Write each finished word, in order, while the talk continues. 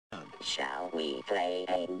Shall we play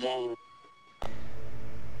a game?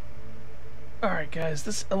 Alright guys,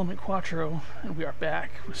 this is Element Quattro, and we are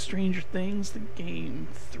back with Stranger Things, the game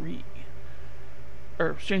 3.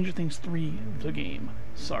 Or, Stranger Things 3, the game.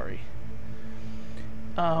 Sorry.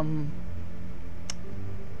 I've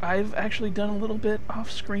actually done a little bit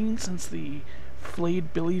off-screen since the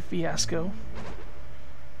Flayed Billy fiasco.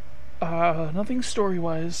 Nothing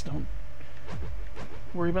story-wise, don't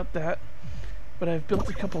worry about that. But I've built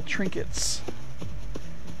a couple trinkets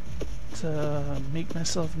to make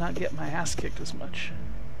myself not get my ass kicked as much.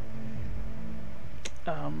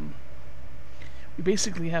 We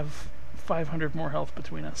basically have 500 more health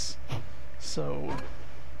between us, so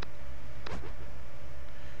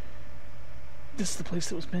this is the place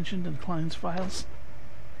that was mentioned in Klein's files.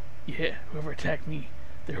 Yeah, whoever attacked me,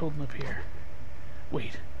 they're holding up here.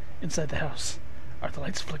 Wait, inside the house, are the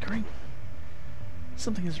lights flickering?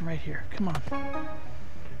 Something isn't right here. Come on.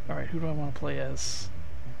 Alright, who do I want to play as?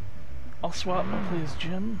 I'll swap. I'll play as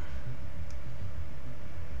Jim.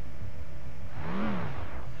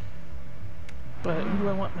 But who do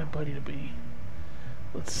I want my buddy to be?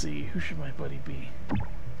 Let's see. Who should my buddy be?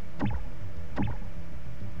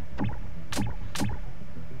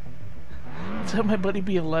 Let's have my buddy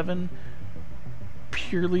be 11,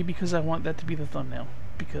 purely because I want that to be the thumbnail.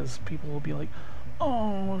 Because people will be like,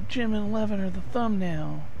 oh, Jim and 11 are the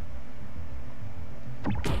thumbnail.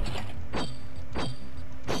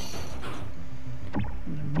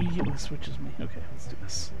 And immediately switches me. Okay, let's do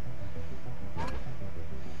this.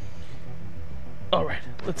 Alright,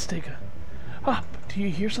 let's take a... Ah, do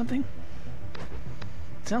you hear something?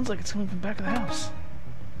 It sounds like it's coming from the back of the house.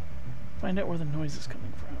 Find out where the noise is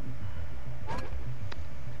coming from.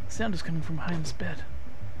 The sound is coming from behind this bed,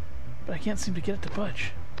 but I can't seem to get it to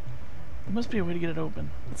budge. There must be a way to get it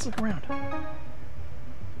open. Let's look around.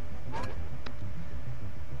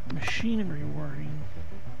 Machinery whirring.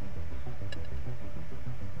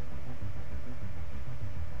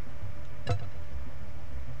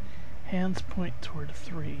 Hands point toward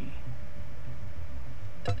 3.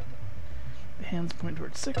 The hands point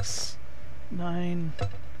toward 6, 9,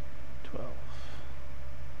 12.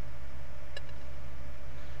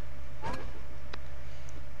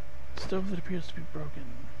 Stove that appears to be broken.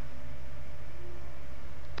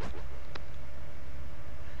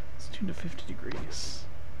 It's tuned to 50 degrees.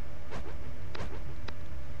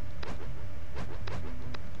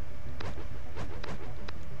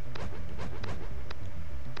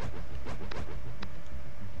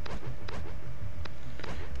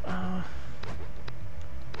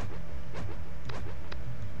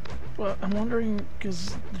 Well, I'm wondering,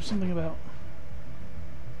 because there's something about...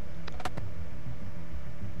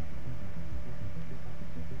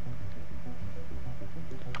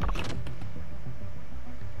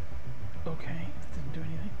 Okay, didn't do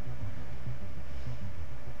anything.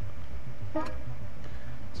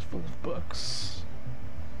 It's full of books.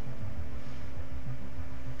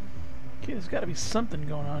 Okay, there's got to be something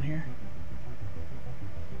going on here.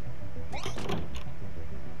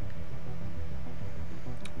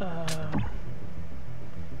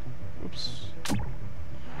 Oops.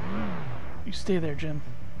 You stay there, Jim.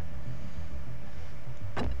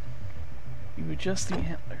 You adjust the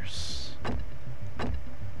antlers.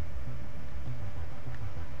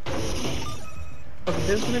 Okay,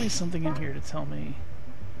 there's gonna be something in here to tell me.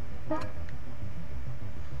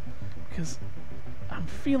 Because I'm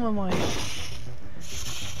feeling like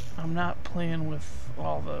I'm not playing with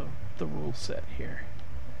all the rule set here.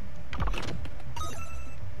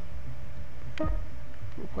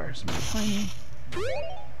 Requires some planning.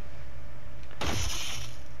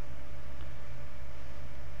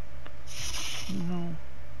 No.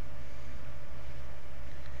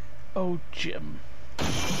 Oh, Jim.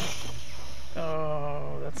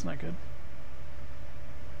 Oh, that's not good.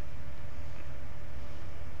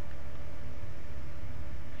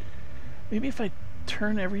 Maybe if I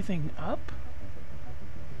turn everything up?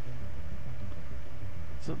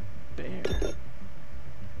 It's a bear.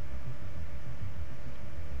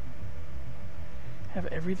 Have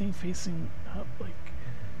everything facing up, like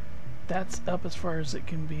that's up as far as it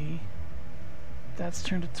can be. That's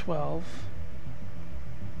turned to 12.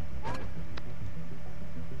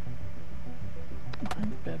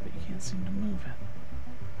 Behind the bed, but you can't seem to move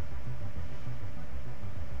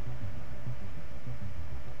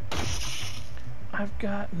it. I've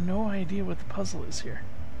got no idea what the puzzle is here.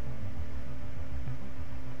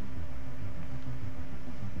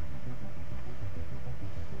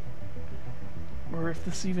 Or if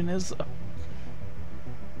this even is a...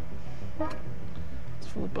 It's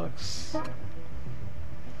full of books.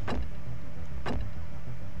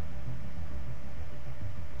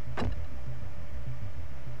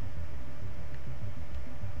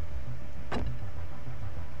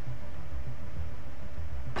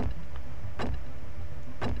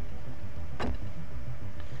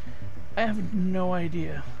 I have no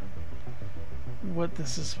idea what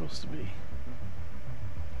this is supposed to be.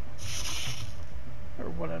 Or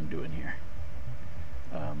what I'm doing here.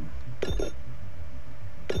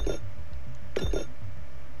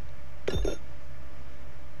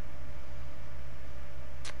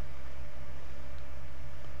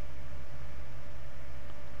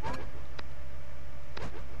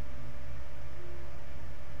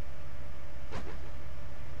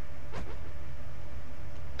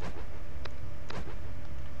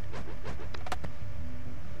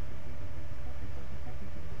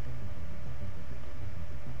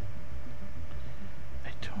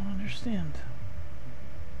 Understand.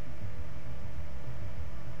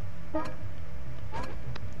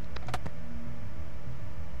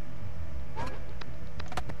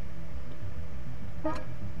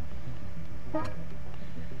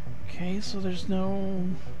 Okay, so there's no...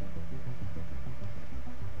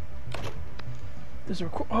 There's a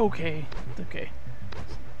okay.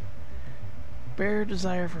 Bare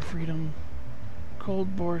desire for freedom.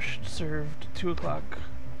 Cold borscht served 2 o'clock.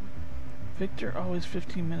 Victor always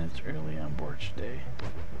 15 minutes early on borscht day.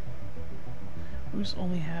 Who's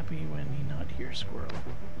only happy when he not hear squirrel?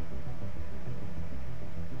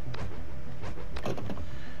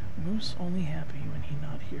 Moose only happy when he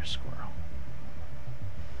not hear squirrel.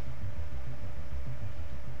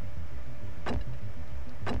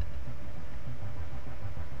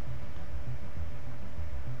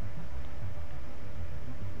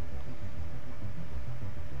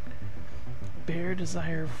 Bear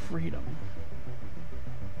desire freedom.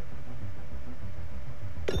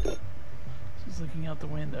 So he's looking out the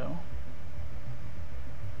window.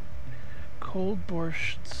 Cold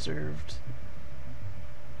borscht served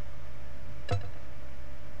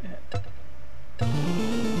at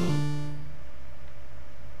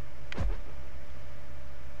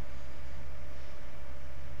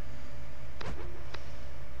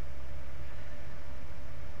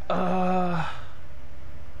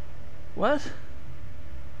what?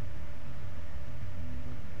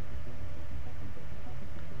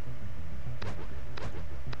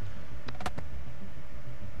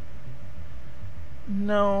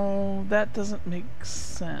 No, that doesn't make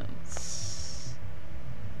sense.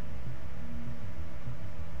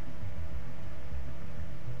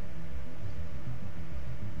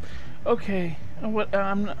 Okay, what?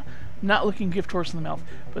 I'm not looking gift horse in the mouth,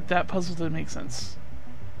 but that puzzle didn't make sense.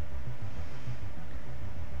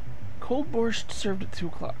 Cold borscht served at 2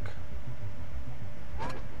 o'clock.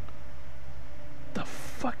 The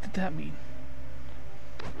fuck did that mean?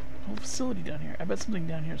 Whole facility down here. I bet something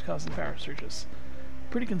down here is causing power surges.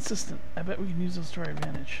 Pretty consistent. I bet we can use those to our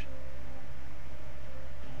advantage.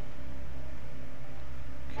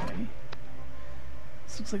 Okay.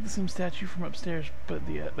 This looks like the same statue from upstairs, but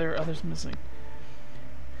there are others missing.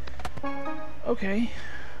 Okay.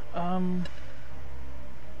 Oh,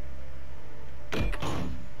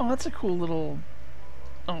 that's a cool little...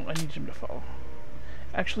 Oh, I need Jim to follow.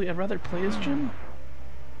 Actually, I'd rather play as Jim,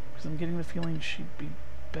 because I'm getting the feeling she'd be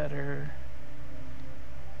better.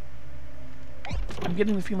 I'm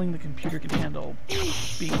getting the feeling the computer can handle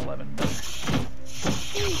being 11 better.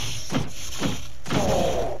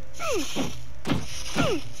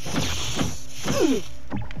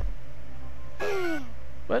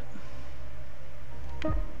 What?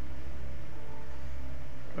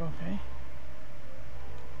 Okay.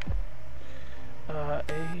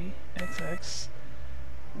 A, X, X,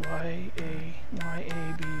 Y, A, Y,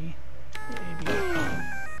 A, B, A, B.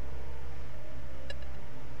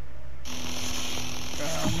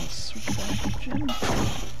 Let's switch back to Jim.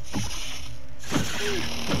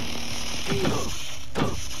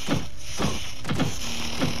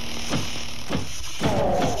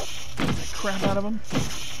 Get the crap out of him.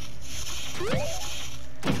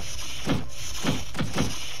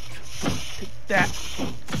 Take that.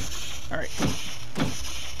 Alright.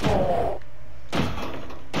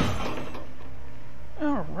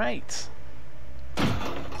 Alright.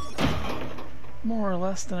 More or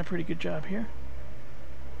less done a pretty good job here.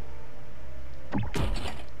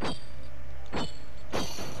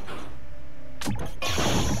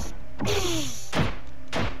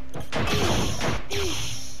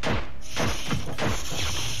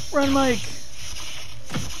 Run, Mike!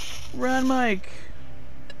 Run, Mike!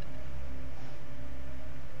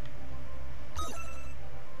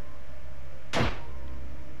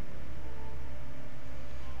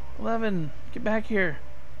 Eleven, get back here.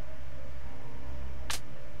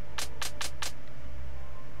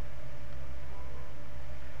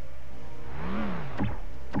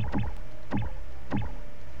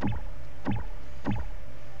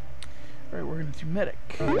 Alright, we're gonna do medic.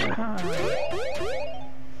 Hi.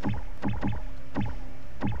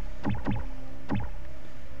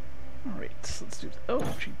 let's do.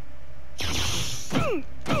 Oh, she.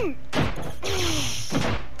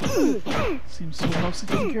 Seems to have mostly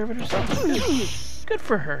taken care of it herself. Good. Good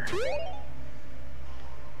for her.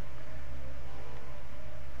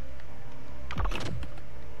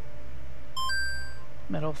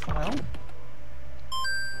 Metal file.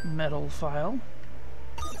 Metal file.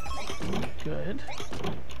 Good.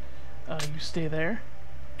 You stay there.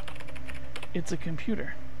 It's a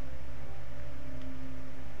computer.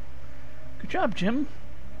 Good job, Jim.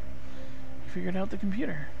 You figured out the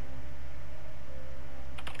computer.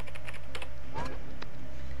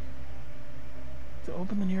 To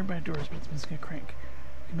open the nearby doors, but it's missing a crank. You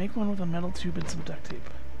can make one with a metal tube and some duct tape.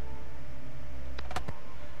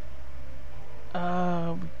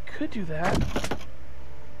 We could do that.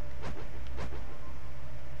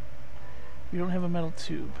 We don't have a metal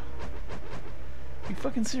tube. Are you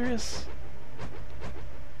fucking serious?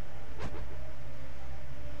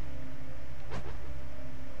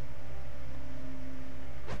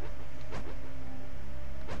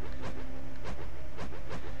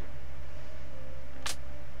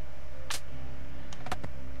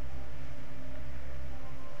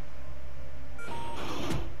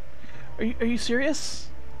 Are you serious?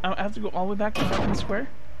 I have to go all the way back to Hopkins Square?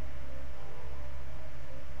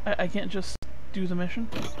 I can't just do the mission?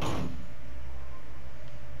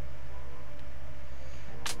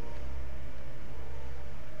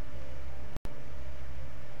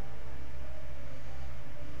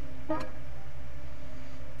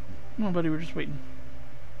 No, buddy, we're just waiting.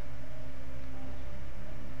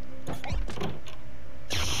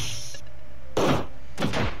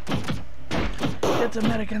 Get the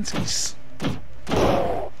Madaganskis.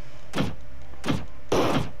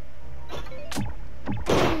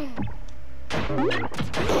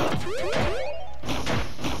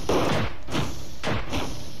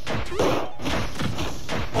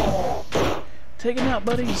 Take him out,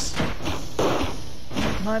 buddies.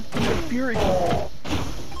 My fury.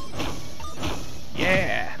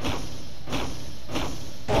 Yeah.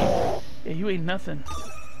 Yeah, you ain't nothing.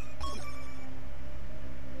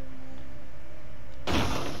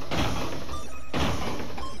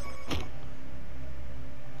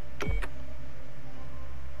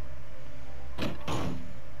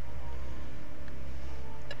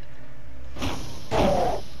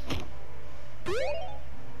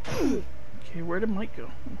 Okay, where did Mike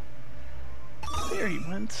go? There he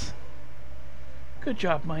went. Good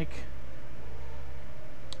job, Mike.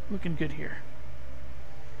 Looking good here.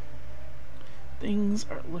 Things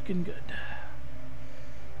are looking good.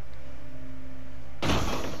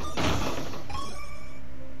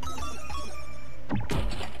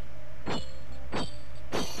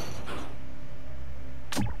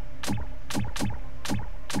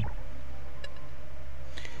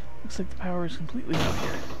 Looks like the power is completely out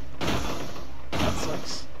here. That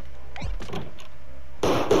sucks.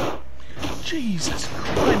 Jesus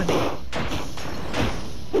Christ!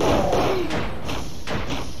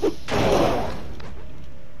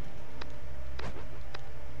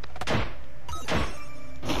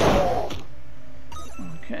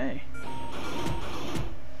 Okay.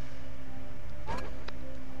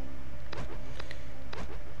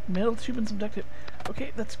 Metal tube and some duct tape.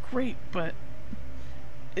 Okay, that's great, but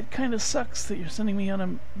it kind of sucks that you're sending me on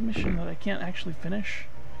a mission that I can't actually finish.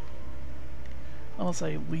 Unless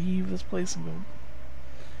I leave this place and go.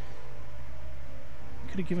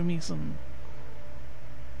 Could have given me some.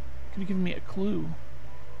 Could have given me a clue.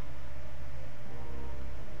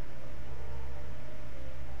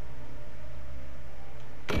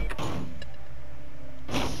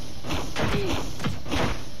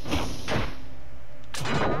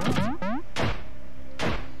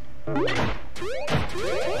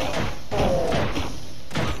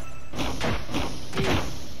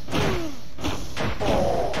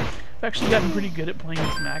 I've actually gotten pretty good at playing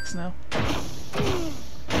with Max now.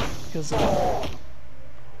 Because of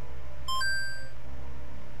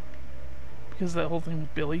that whole thing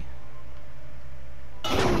with Billy.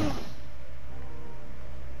 Okay,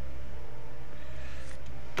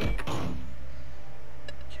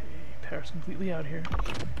 power's completely out here.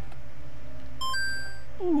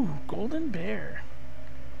 Ooh, golden bear.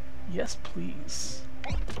 Yes, please.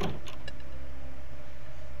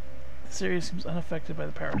 This area seems unaffected by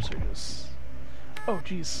the power surges. Oh,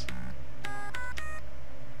 jeez.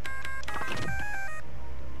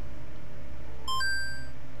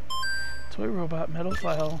 Toy robot, metal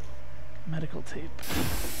file, medical tape.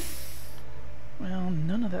 Well,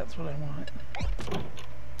 none of that's what I want.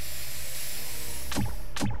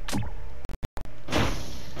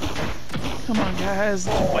 Come on, guys,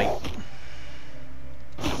 let's fight.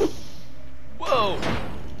 Whoa!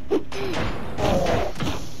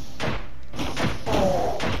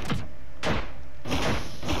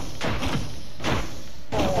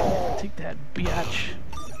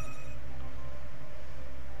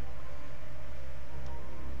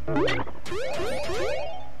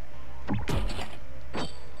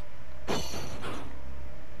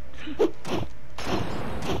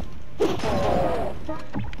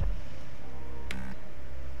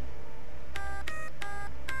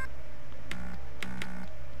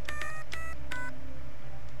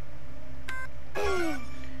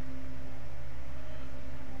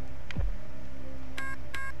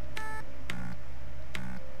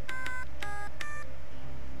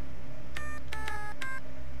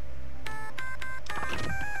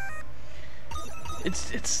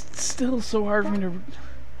 It's still so hard for me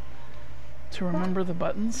to remember the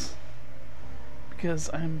buttons because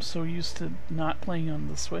I'm so used to not playing on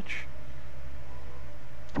the Switch.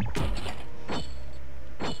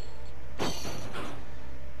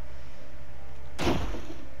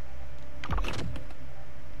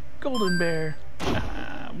 Golden Bear.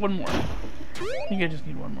 One more. I think I just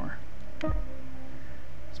need one more.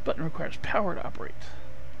 This button requires power to operate.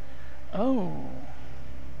 Oh.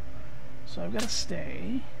 So I've got to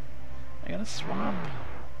stay. I got to swap.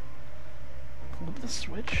 Flip the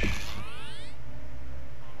switch.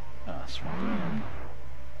 Swap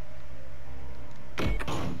in.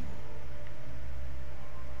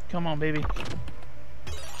 Come on, baby.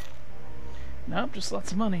 Nope, just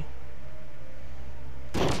lots of money.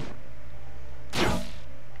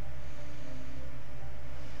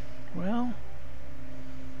 Well,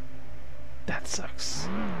 that sucks.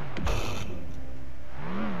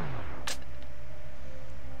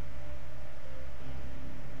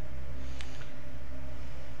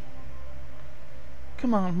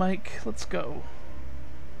 Come on, Mike, let's go.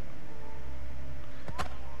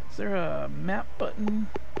 Is there a map button?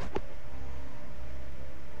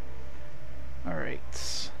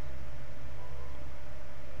 Alright.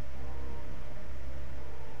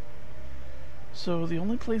 So the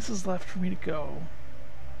only places left for me to go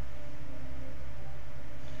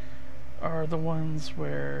are the ones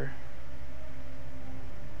where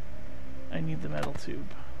I need the metal tube.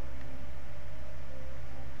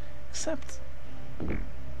 Except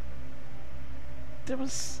there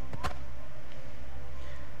was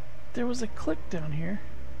a click down here.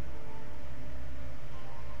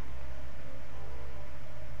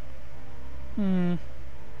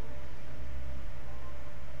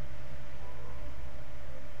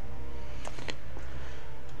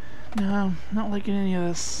 No, not liking any of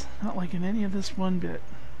this. Not liking any of this one bit.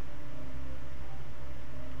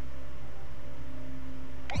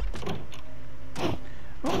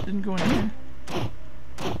 Oh, didn't go in here.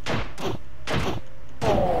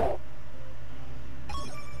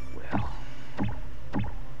 Well.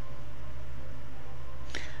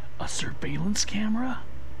 A surveillance camera?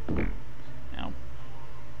 Ow.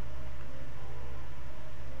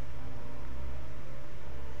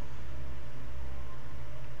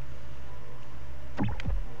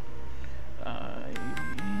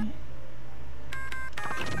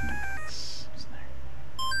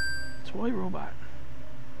 Toy robot.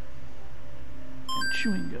 And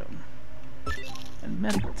chewing gum. And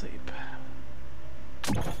medical tape.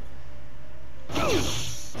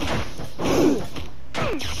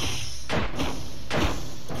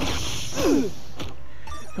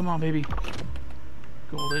 Come on, baby.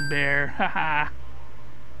 Golden Bear. Haha.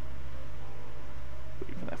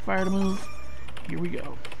 Wait for that fire to move. Here we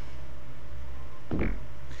go.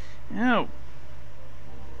 Ow.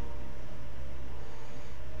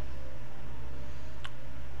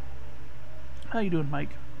 How you doing,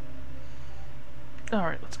 Mike?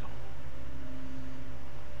 Alright, let's go.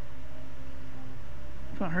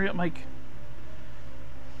 Come on, hurry up, Mike.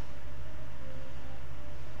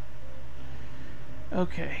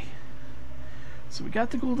 Okay. So we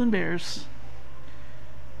got the Golden Bears.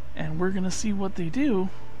 And we're gonna see what they do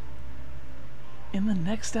in the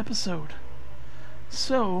next episode.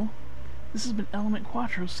 So, this has been Element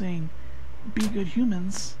Quattro saying, be good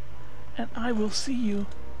humans, and I will see you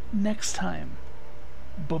next time.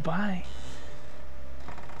 Bye-bye.